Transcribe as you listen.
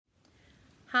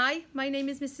Hi, my name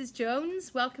is Mrs.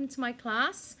 Jones. Welcome to my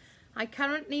class. I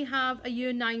currently have a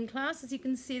Year 9 class. As you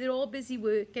can see, they're all busy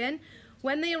working.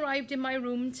 When they arrived in my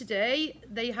room today,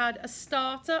 they had a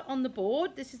starter on the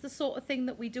board. This is the sort of thing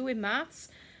that we do in maths.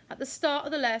 At the start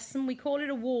of the lesson, we call it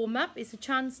a warm-up. It's a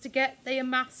chance to get their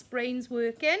maths brains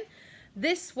working.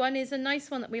 This one is a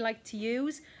nice one that we like to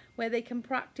use, where they can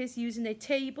practice using their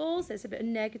tables. There's a bit of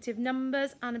negative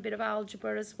numbers and a bit of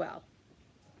algebra as well.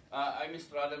 I'm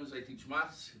Mr. Adams. I teach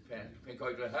maths at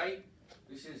Pencoedtre High.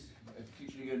 This is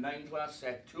teaching Year 9 class,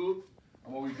 set 2.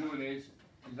 And what we're doing is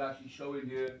actually showing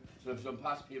you sort of some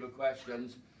past paper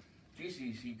questions,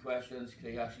 GCSE questions.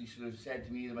 They actually sort of said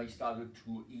to me that I started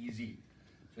too easy.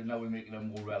 So now we're making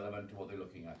them more relevant to what they're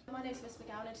looking at. My name is Miss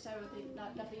McGowan, editor of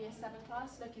the lovely Year 7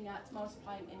 class, looking at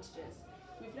multiplying integers.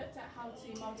 We've looked at how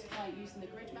to multiply using the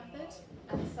grid method,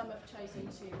 and some have chosen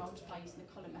to multiply using the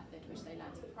column method, which they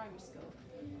learnt at primary school.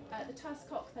 The task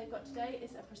clock they've got today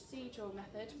is a procedural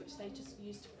method, which they just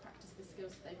use to practice the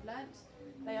skills that they've learnt.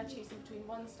 They are choosing between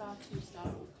 1 star, 2 star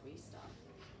or 3 star.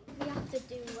 We have to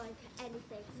do like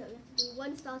anything, so we have to do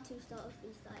 1 star, 2 star or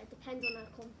 3 star. It depends on our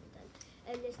confidence.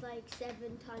 And it's like 7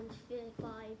 times 5,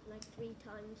 like 3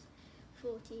 times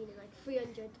 14, and like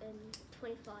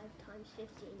 325 times 15.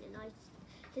 And I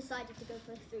decided to go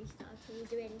for a 3 star, so we're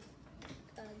doing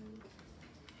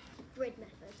grid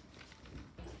method.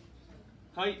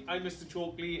 Hi, I'm Mr.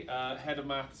 Chalkley, Head of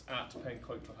Maths at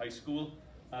Pencoedtre High School.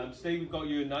 Today we've got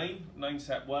Year 9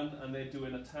 Set 1, and they're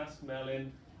doing a task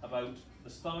mailing about the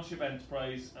Starship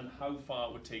Enterprise and how far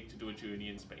it would take to do a journey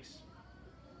in space.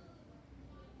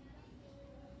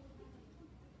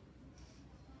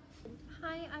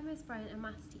 Hi, I'm Miss Bryant, a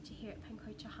maths teacher here at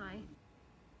Pencoedtre High.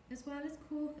 As well as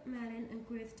core, Merlin and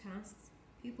growth tasks,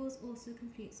 pupils also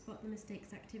complete spot the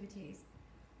mistakes activities.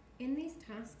 In these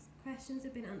tasks, questions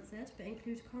have been answered but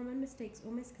include common mistakes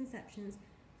or misconceptions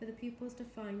for the pupils to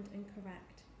find and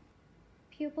correct.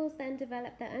 Pupils then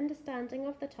develop their understanding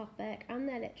of the topic and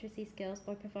their literacy skills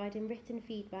by providing written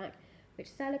feedback,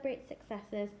 which celebrates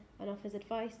successes and offers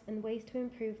advice and ways to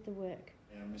improve the work.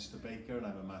 I'm Mr. Baker, and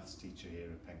I'm a maths teacher here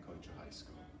at Pencoedtre High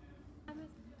School.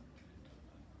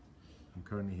 I'm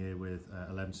currently here with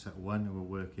 11 Set 1, who are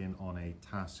working on a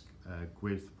task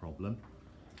growth problem.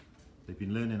 They've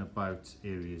been learning about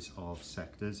areas of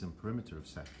sectors and perimeter of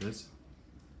sectors,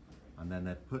 and then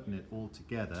they're putting it all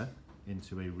together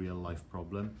into a real life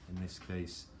problem, in this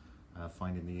case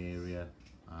finding the area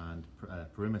and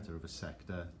perimeter of a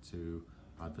sector to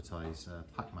advertise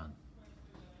Pac-Man.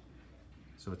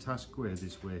 So a task grid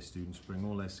is where students bring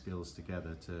all their skills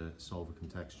together to solve a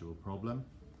contextual problem,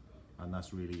 and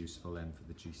that's really useful then for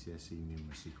the GCSE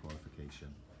numeracy qualification.